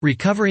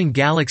Recovering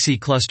Galaxy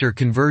Cluster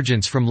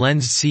Convergence from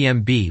Lensed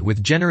CMB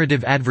with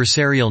Generative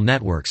Adversarial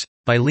Networks,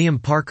 by Liam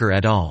Parker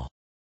et al.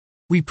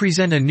 We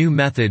present a new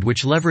method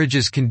which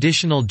leverages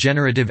conditional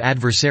generative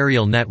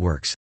adversarial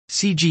networks,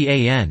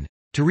 CGAN,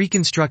 to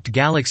reconstruct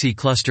galaxy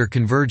cluster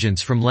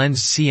convergence from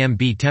lensed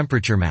CMB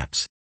temperature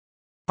maps.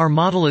 Our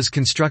model is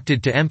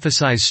constructed to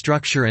emphasize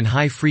structure and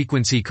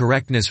high-frequency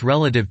correctness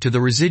relative to the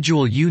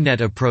residual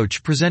U-net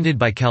approach presented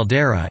by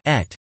Caldera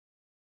et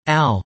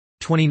al.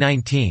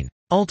 2019.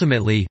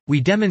 Ultimately, we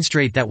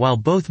demonstrate that while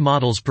both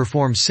models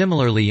perform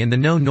similarly in the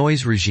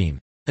no-noise regime,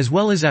 as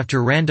well as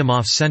after random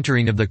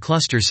off-centering of the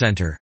cluster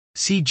center,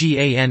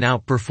 CGAN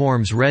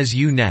outperforms Res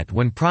U-net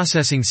when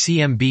processing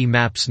CMB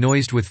maps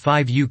noised with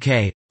 5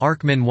 UK,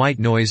 Arcman white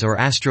noise or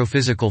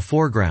astrophysical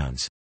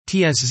foregrounds,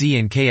 TSZ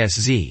and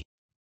KSZ.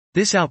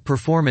 This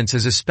outperformance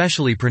is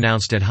especially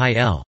pronounced at high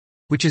L,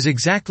 which is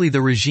exactly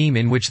the regime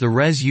in which the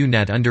Res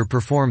U-net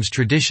underperforms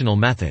traditional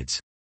methods.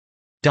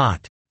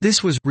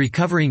 This was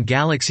Recovering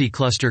Galaxy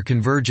Cluster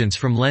Convergence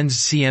from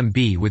Lensed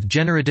CMB with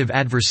Generative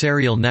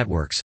Adversarial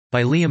Networks,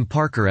 by Liam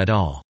Parker et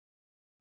al.